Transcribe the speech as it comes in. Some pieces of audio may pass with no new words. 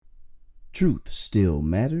Truth Still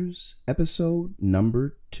Matters, episode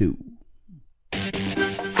number 2.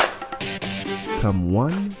 Come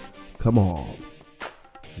one, come all.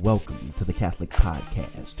 Welcome to the Catholic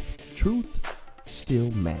Podcast. Truth Still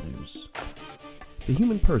Matters. The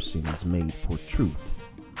human person is made for truth.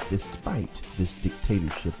 Despite this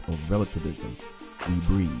dictatorship of relativism we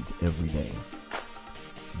breathe every day.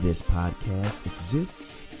 This podcast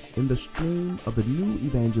exists in the stream of the new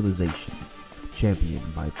evangelization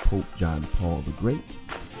championed by Pope John Paul the Great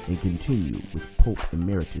and continue with Pope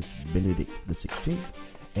Emeritus Benedict XVI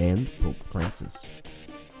and Pope Francis.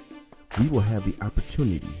 We will have the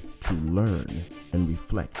opportunity to learn and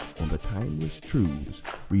reflect on the timeless truths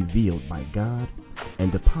revealed by God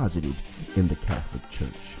and deposited in the Catholic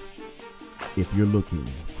Church. If you're looking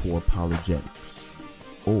for apologetics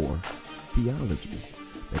or theology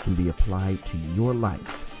that can be applied to your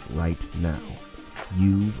life right now,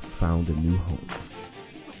 you've found a new home.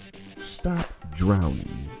 Stop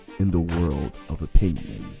drowning in the world of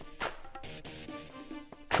opinion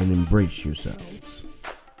and embrace yourselves,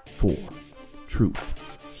 for truth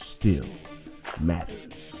still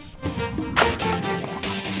matters. I'm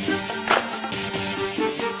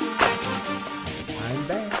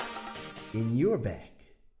back, and you're back,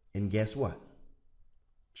 and guess what?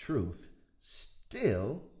 Truth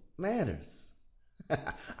still matters.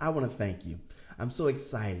 I want to thank you. I'm so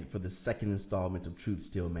excited for the second installment of Truth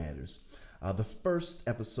Still Matters. The first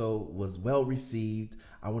episode was well received.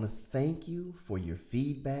 I want to thank you for your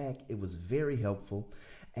feedback. It was very helpful.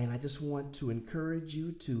 And I just want to encourage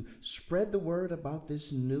you to spread the word about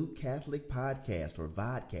this new Catholic podcast or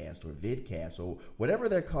vodcast or vidcast or whatever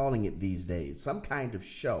they're calling it these days. Some kind of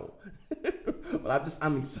show. But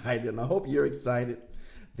I'm excited, and I hope you're excited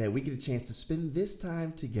that we get a chance to spend this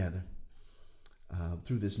time together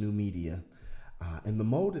through this new media. And the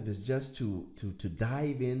motive is just to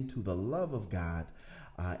dive into the love of God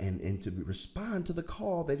and to respond to the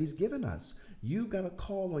call that he's given us. You've got a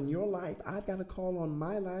call on your life. I've got a call on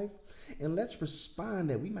my life. And let's respond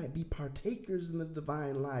that we might be partakers in the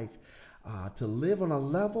divine life, to live on a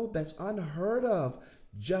level that's unheard of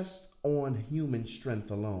just on human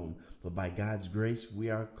strength alone. But by God's grace, we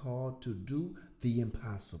are called to do the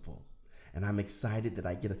impossible. And I'm excited that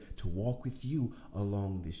I get to walk with you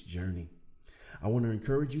along this journey. I want to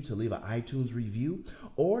encourage you to leave an iTunes review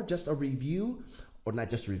or just a review, or not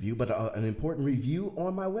just a review, but an important review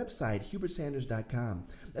on my website, hubertsanders.com.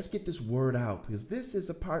 Let's get this word out, because this is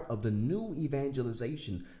a part of the new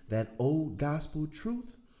evangelization, that old gospel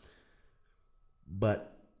truth,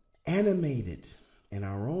 but animated in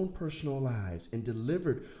our own personal lives and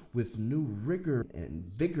delivered with new rigor and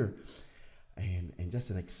vigor and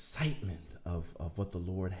just an excitement of what the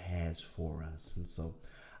Lord has for us. And so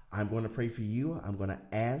I'm going to pray for you. I'm going to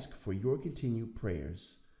ask for your continued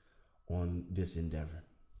prayers on this endeavor.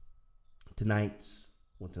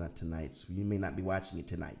 Not tonight's. You may not be watching it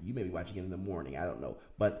tonight. You may be watching it in the morning. I don't know.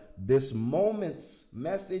 But this moment's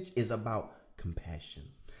message is about compassion.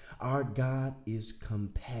 Our God is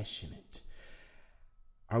compassionate.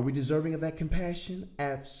 Are we deserving of that compassion?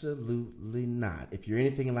 Absolutely not. If you're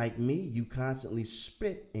anything like me, you constantly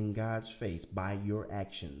spit in God's face by your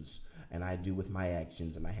actions. And I do with my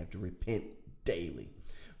actions, and I have to repent daily.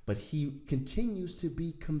 But he continues to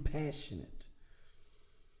be compassionate.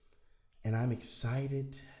 And I'm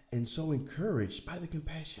excited and so encouraged by the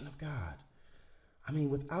compassion of God. I mean,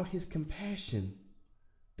 without his compassion,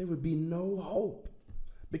 there would be no hope,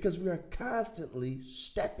 because we are constantly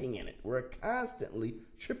stepping in it. We're constantly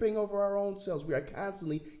tripping over our own selves. We are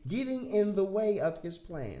constantly getting in the way of his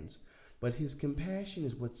plans. But his compassion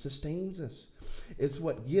is what sustains us. It's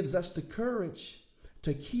what gives us the courage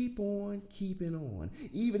to keep on keeping on,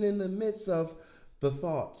 even in the midst of the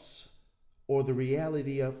thoughts or the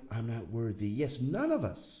reality of, I'm not worthy. Yes, none of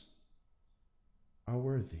us are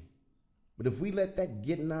worthy. But if we let that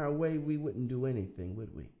get in our way, we wouldn't do anything,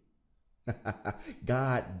 would we?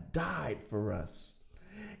 God died for us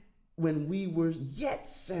when we were yet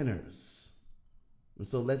sinners. And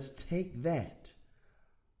so let's take that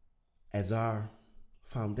as our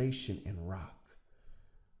foundation and rock.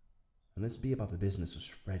 And let's be about the business of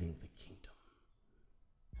spreading the kingdom.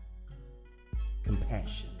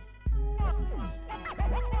 Compassion.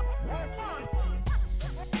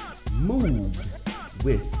 Moved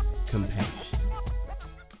with compassion.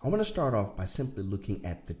 I want to start off by simply looking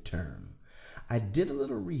at the term. I did a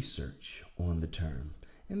little research on the term,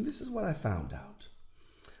 and this is what I found out.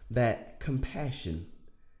 That compassion,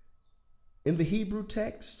 in the Hebrew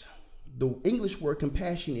text, the English word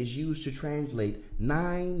compassion is used to translate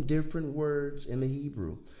 9 different words in the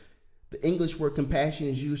Hebrew. The English word compassion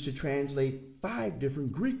is used to translate 5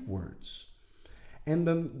 different Greek words. And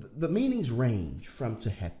the meanings range from to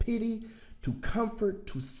have pity, to comfort,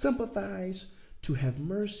 to sympathize, to have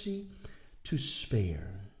mercy, to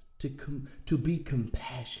spare, to be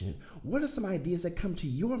compassionate. What are some ideas that come to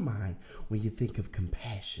your mind when you think of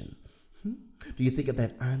compassion? Do you think of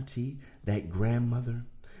that auntie, that grandmother,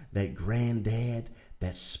 that granddad,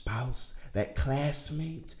 that spouse, that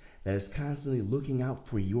classmate that is constantly looking out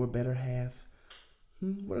for your better half?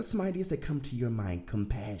 What are some ideas that come to your mind?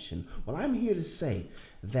 Compassion. Well, I'm here to say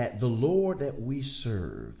that the Lord that we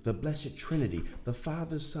serve, the Blessed Trinity, the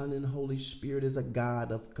Father, Son, and Holy Spirit, is a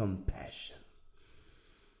God of compassion.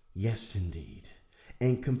 Yes, indeed.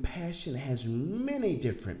 And compassion has many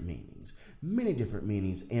different meanings.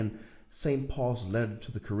 In St. Paul's letter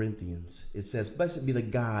to the Corinthians, it says, "Blessed be the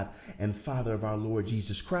God and Father of our Lord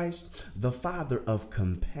Jesus Christ, the Father of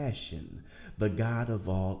compassion, the God of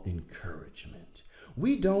all encouragement."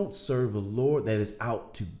 We don't serve a Lord that is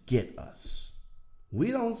out to get us.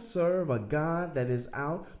 We don't serve a God that is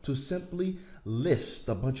out to simply list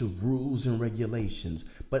a bunch of rules and regulations.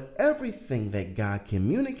 But everything that God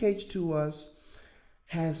communicates to us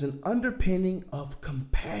has an underpinning of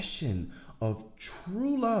compassion, of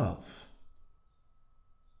true love.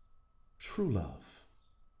 True love.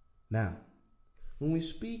 Now, when we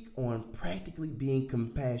speak on practically being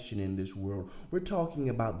compassionate in this world, we're talking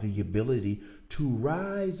about the ability to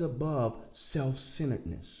rise above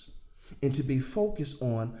self-centeredness and to be focused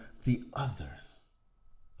on the other.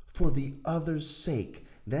 For the other's sake.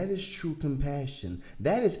 That is true compassion.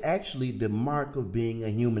 That is actually the mark of being a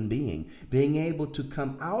human being. Being able to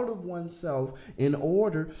come out of oneself in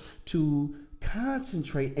order to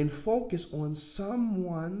concentrate and focus on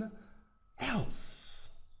someone else.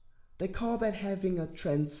 They call that having a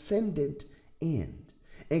transcendent end.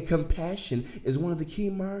 And compassion is one of the key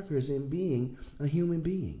markers in being a human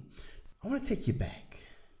being. I want to take you back.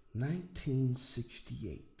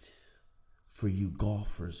 1968. For you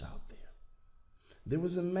golfers out there. There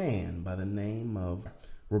was a man by the name of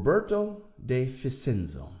Roberto de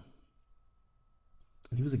Vicenzo.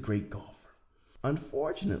 And he was a great golfer.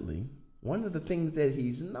 Unfortunately, one of the things that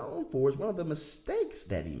he's known for is one of the mistakes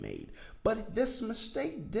that he made. But this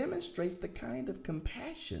mistake demonstrates the kind of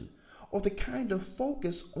compassion or the kind of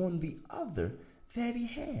focus on the other that he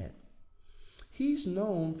had. He's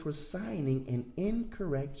known for signing an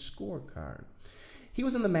incorrect scorecard. He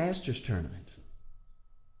was in the Masters tournament,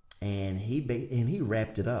 and he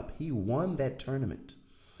wrapped it up. He won that tournament.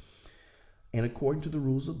 And according to the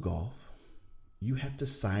rules of golf, you have to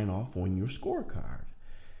sign off on your scorecard.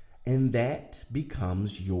 And that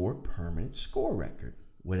becomes your permanent score record,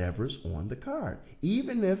 whatever's on the card,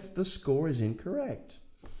 even if the score is incorrect.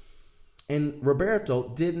 And Roberto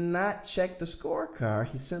did not check the scorecard.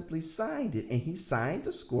 He simply signed it, and he signed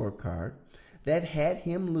a scorecard that had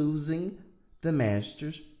him losing the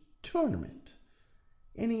Masters tournament.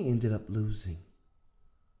 And he ended up losing.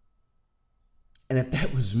 And if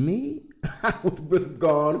that was me, I would have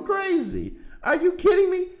gone crazy. Are you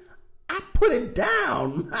kidding me? I put it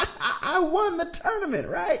down. I won the tournament,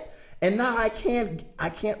 right? And now I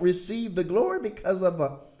can't receive the glory because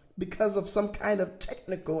of some kind of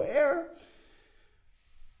technical error.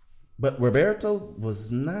 But Roberto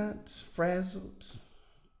was not frazzled.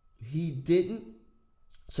 He didn't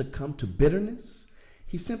succumb to bitterness.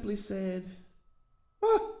 He simply said,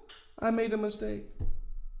 I made a mistake.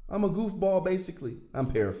 I'm a goofball, basically.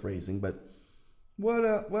 I'm paraphrasing, but what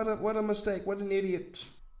a mistake. What an idiot.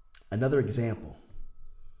 Another example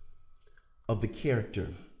of the character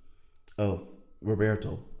of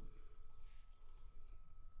Roberto.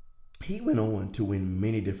 He went on to win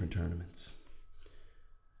many different tournaments.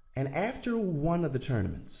 And after one of the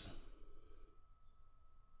tournaments,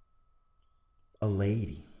 a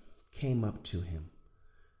lady came up to him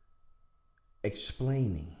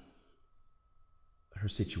explaining her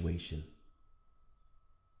situation.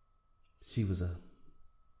 She was a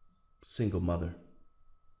single mother,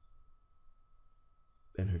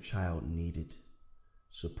 and her child needed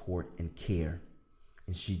support and care,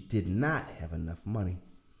 and she did not have enough money.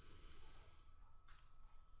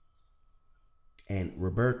 And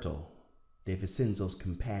Roberto de Vicenzo's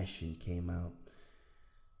compassion came out,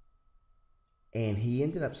 and he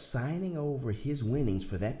ended up signing over his winnings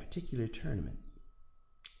for that particular tournament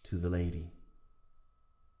to the lady.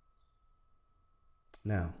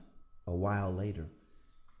 Now, a while later,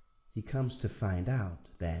 he comes to find out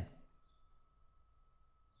that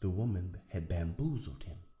the woman had bamboozled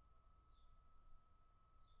him,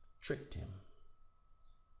 tricked him.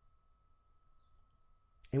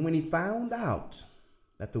 And when he found out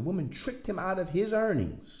that the woman tricked him out of his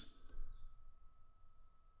earnings,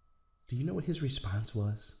 do you know what his response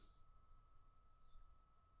was?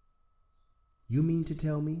 You mean to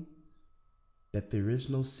tell me that there is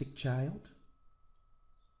no sick child?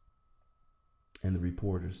 And the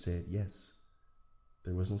reporter said, yes,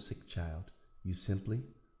 there was no sick child. You simply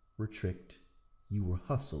were tricked. You were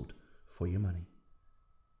hustled for your money.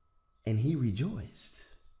 And he rejoiced.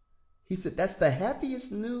 He said, that's the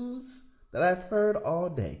happiest news that I've heard all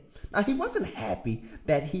day. Now, he wasn't happy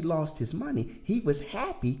that he lost his money. He was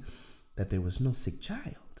happy that there was no sick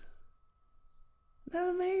child. Isn't that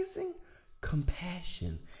amazing?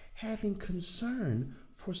 Compassion, having concern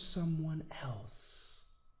for someone else.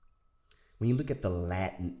 When you look at the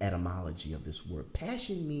Latin etymology of this word,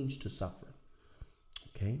 passion means to suffer.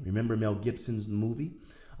 Okay, remember Mel Gibson's movie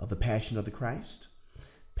of The Passion of the Christ?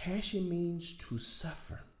 Passion means to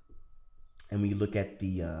suffer. And when you look at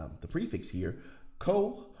the prefix here,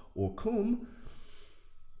 co or cum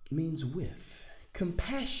means with.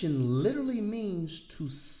 Compassion literally means to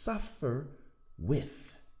suffer with.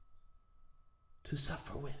 To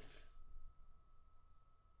suffer with.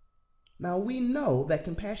 Now we know that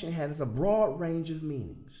compassion has a broad range of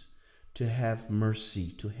meanings. To have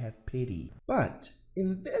mercy, to have pity. But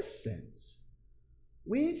in this sense,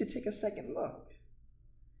 we need to take a second look.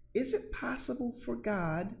 Is it possible for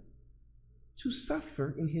God to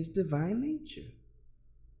suffer in his divine nature?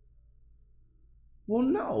 Well,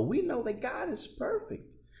 no. We know that God is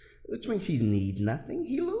perfect, which means he needs nothing.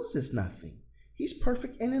 He loses nothing. He's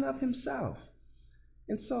perfect in and of himself.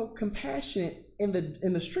 And so compassion in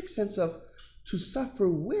the strict sense of to suffer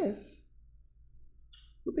with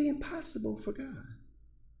would be impossible for God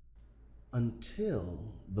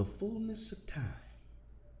until the fullness of time.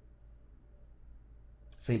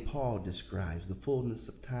 St. Paul describes the fullness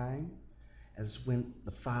of time as when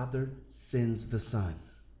the Father sends the Son.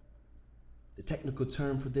 The technical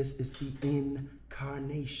term for this is the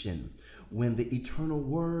incarnation, when the eternal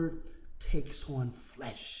Word takes on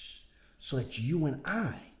flesh so that you and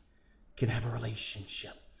I can have a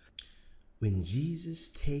relationship. When Jesus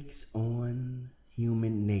takes on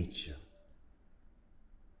human nature,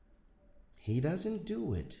 he doesn't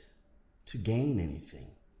do it to gain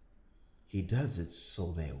anything. He does it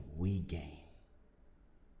so that we gain.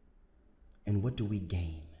 And what do we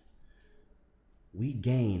gain? We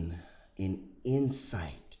gain an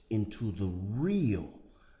insight into the real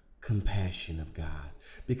compassion of God,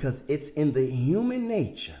 because it's in the human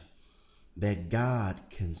nature that God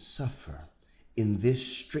can suffer in this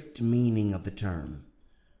strict meaning of the term.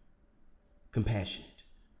 Compassionate,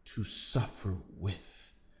 to suffer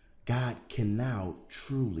with. God can now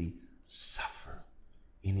truly suffer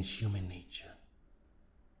in his human nature.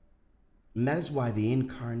 And that is why the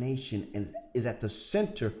incarnation is at the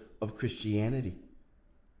center of Christianity.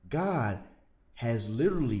 God has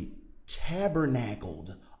literally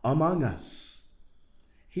tabernacled among us.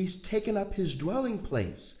 He's taken up his dwelling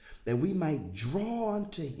place that we might draw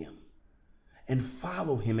unto him and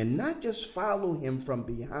follow him, and not just follow him from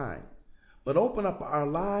behind, but open up our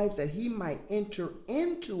lives that he might enter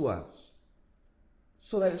into us,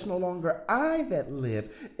 so that it's no longer I that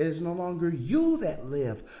live, it is no longer you that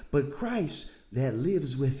live, but Christ that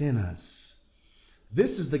lives within us.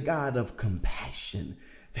 This is the God of compassion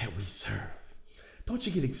that we serve. Don't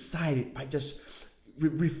you get excited by just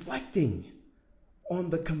reflecting on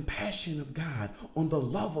the compassion of God, on the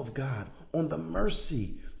love of God, on the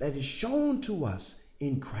mercy that is shown to us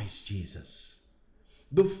in Christ Jesus.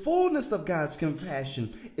 The fullness of God's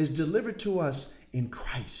compassion is delivered to us in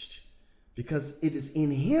Christ, because it is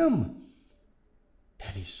in him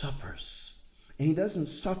that he suffers. And he doesn't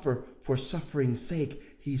suffer for suffering's sake.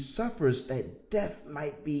 He suffers that death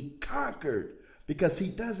might be conquered, because he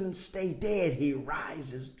doesn't stay dead. He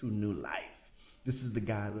rises to new life. This is the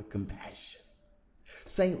God of compassion.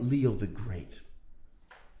 Saint Leo the Great,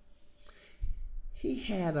 he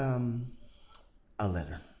had a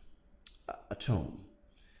letter, a tome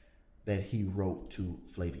that he wrote to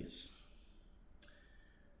Flavius.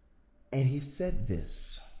 And he said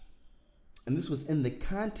this, and this was in the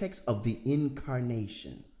context of the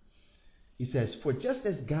incarnation. He says, "For just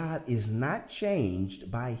as God is not changed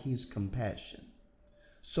by his compassion,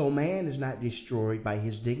 so man is not destroyed by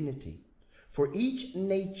his dignity. For each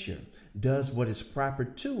nature does what is proper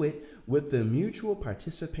to it with the mutual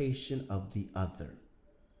participation of the other."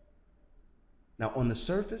 Now, on the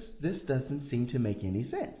surface, this doesn't seem to make any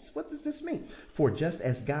sense. What does this mean? For just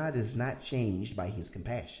as God is not changed by his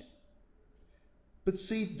compassion. But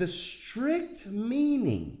see, the strict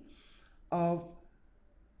meaning of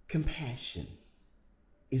compassion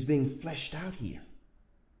is being fleshed out here.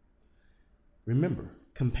 Remember,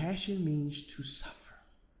 compassion means to suffer.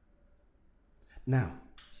 Now,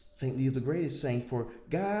 St. Leo the Great is saying, for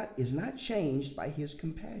God is not changed by his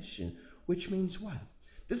compassion, which means what?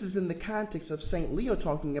 This is in the context of St. Leo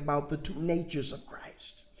talking about the two natures of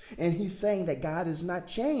Christ. And he's saying that God is not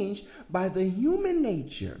changed by the human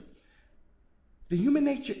nature. The human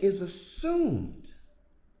nature is assumed.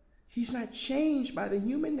 He's not changed by the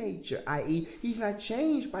human nature, i.e., he's not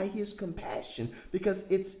changed by his compassion, because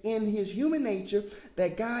it's in his human nature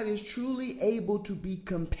that God is truly able to be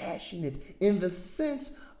compassionate in the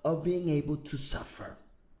sense of being able to suffer,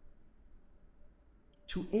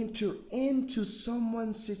 to enter into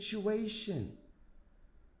someone's situation,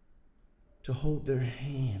 to hold their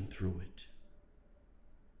hand through it,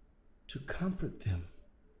 to comfort them,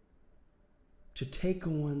 to take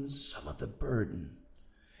on some of the burden.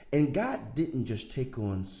 And God didn't just take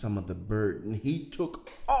on some of the burden, he took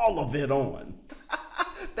all of it on.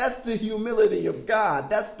 That's the humility of God.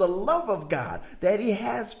 That's the love of God that he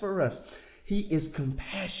has for us. He is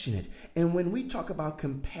compassionate. And when we talk about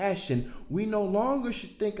compassion, we no longer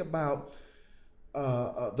should think about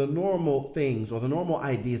the normal things or the normal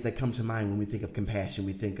ideas that come to mind when we think of compassion.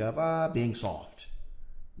 We think of being soft.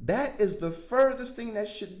 That is the furthest thing that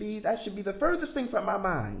should be the furthest thing from our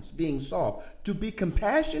minds, being soft. To be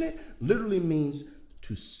compassionate literally means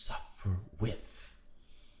to suffer with.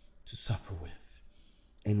 To suffer with.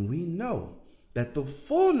 And we know that the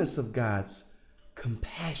fullness of God's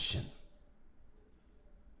compassion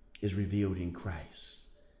is revealed in Christ,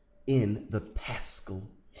 in the Paschal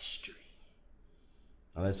mystery.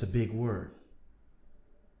 Now that's a big word,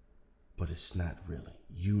 but it's not really.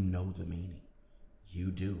 You know the meaning.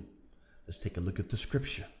 You do. Let's take a look at the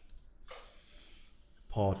scripture.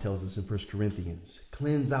 Paul tells us in 1 Corinthians,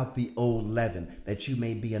 cleanse out the old leaven, that you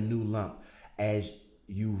may be a new lump, as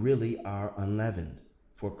you really are unleavened.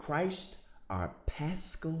 For Christ, our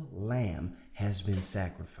Paschal lamb, has been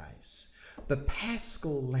sacrificed. The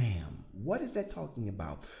Paschal lamb, what is that talking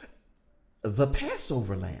about? The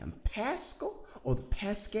Passover lamb. Paschal, or the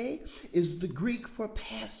Paschal, is the Greek for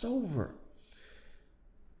Passover.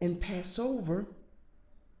 And Passover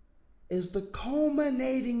is the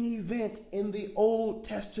culminating event in the Old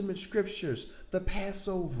Testament scriptures, the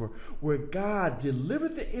Passover, where God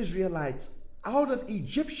delivered the Israelites out of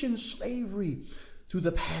Egyptian slavery through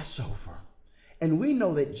the Passover. And we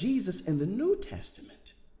know that Jesus in the New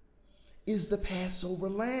Testament is the Passover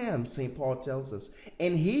lamb, St. Paul tells us.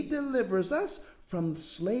 And he delivers us from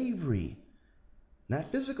slavery,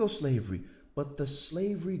 not physical slavery, but the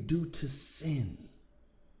slavery due to sin.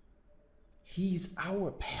 He's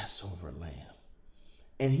our Passover lamb.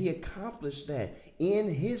 And he accomplished that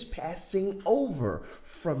in his passing over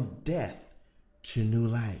from death to new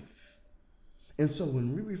life. And so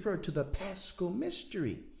when we refer to the Paschal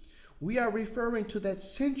mystery, we are referring to that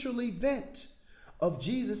central event of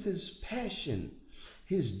Jesus's passion,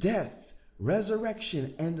 his death,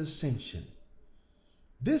 resurrection, and ascension.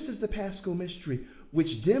 This is the Paschal mystery,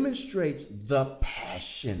 which demonstrates the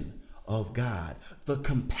passion of God, the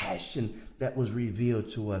compassion that was revealed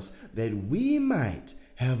to us, that we might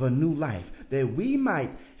have a new life, that we might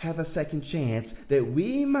have a second chance, that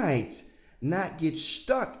we might not get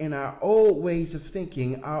stuck in our old ways of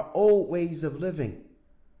thinking, our old ways of living,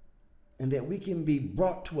 and that we can be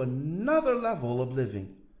brought to another level of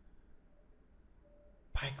living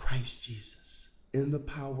by Christ Jesus in the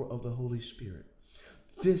power of the Holy Spirit.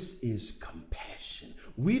 This is compassion.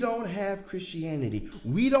 We don't have Christianity.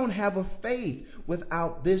 We don't have a faith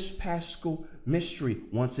without this Paschal mystery.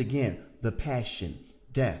 Once again, the passion,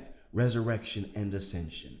 death, resurrection, and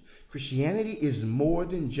ascension. Christianity is more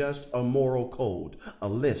than just a moral code, a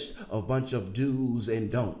list of a bunch of do's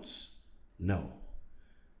and don'ts. No.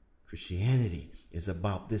 Christianity is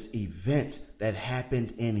about this event that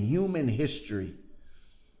happened in human history.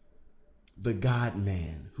 The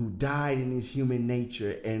God-man who died in his human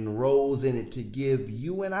nature and rose in it to give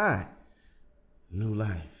you and I new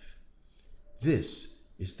life. This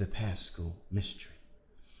is the Paschal mystery.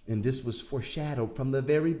 And this was foreshadowed from the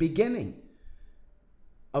very beginning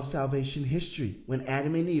of salvation history. When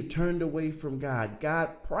Adam and Eve turned away from God,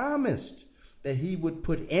 God promised that he would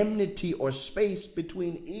put enmity or space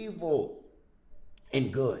between evil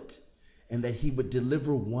and good, and that he would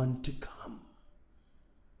deliver one to come.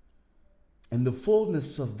 And the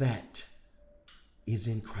fullness of that is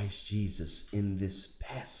in Christ Jesus in this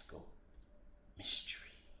Paschal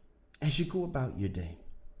mystery. As you go about your day,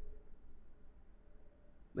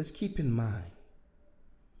 let's keep in mind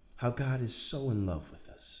how God is so in love with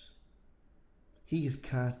us. He is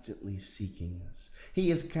constantly seeking us.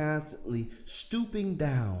 He is constantly stooping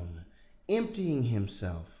down, emptying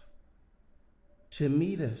himself to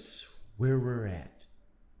meet us where we're at,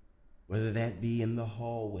 whether that be in the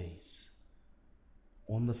hallways,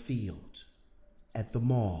 on the field, at the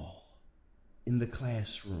mall, in the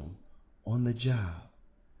classroom, on the job.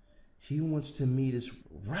 He wants to meet us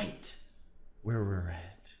right where we're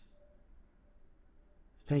at.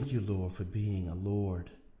 Thank you, Lord, for being a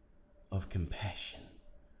Lord of compassion.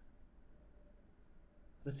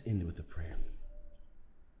 Let's end it with a prayer.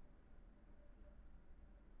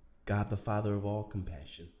 God, the Father of all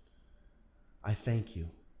compassion, I thank you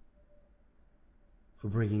for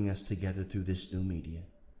bringing us together through this new media.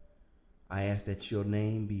 I ask that your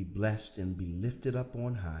name be blessed and be lifted up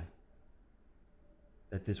on high,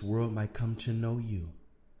 that this world might come to know you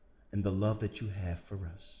and the love that you have for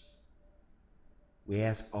us. We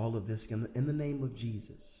ask all of this in the name of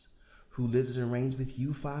Jesus, who lives and reigns with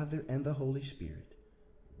you, Father, and the Holy Spirit,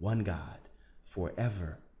 one God,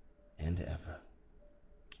 forever and ever.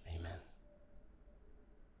 Amen.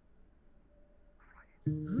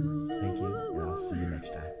 Thank you, and I'll see you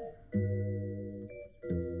next time.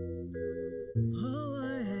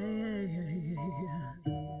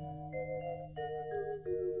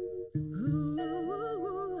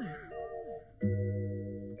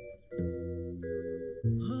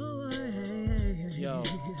 Yo,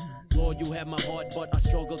 Lord, you have my heart, but I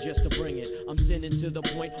struggle just to bring it. I'm sinning to the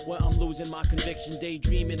point where I'm losing my conviction,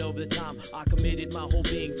 daydreaming over the time I committed my whole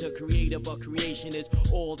being to creator, but creation is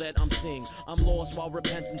all that I'm seeing. I'm lost while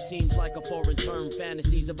repentance seems like a foreign term.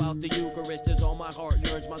 Fantasies about the Eucharist is all my heart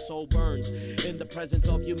yearns, my soul burns. In the presence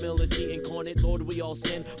of humility incarnate, Lord, we all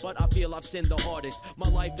sin, but I feel I've sinned the hardest. My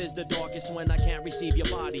life is the darkest when I can't receive your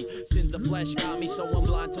body. Sins of flesh got me, so I'm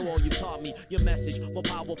blind to all you taught me. Your message, more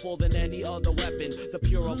powerful than any other weapon. The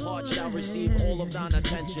pure of heart shall receive all of thine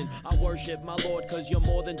attention. I worship my Lord, cause you're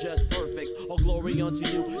more than just perfect. All glory unto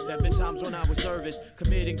you. There've been times when I was nervous,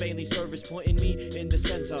 committing vainly service, putting me in the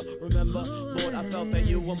center. Remember, Lord, I felt that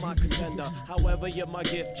you were my contender. However, you're my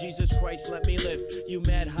gift, Jesus Christ, let me live. You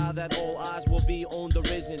mad how that all eyes will be on the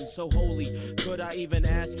risen, so holy. Could I even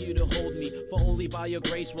ask you to hold me? For only by your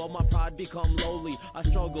grace will my pride become lowly. I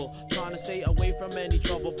struggle, trying to stay away from any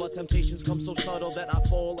trouble, but temptations come so subtle that I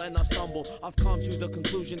fall and I stumble. I've come to the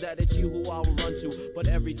conclusion that it's you who I will run to, but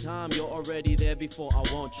every time you're already there before I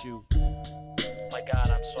want you. My God,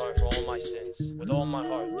 I'm sorry for all my sins. With all my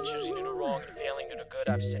heart, for choosing to do wrong and failing to do good,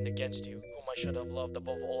 I've sinned against you, whom I should have loved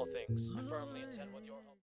above all things. I firmly intend with your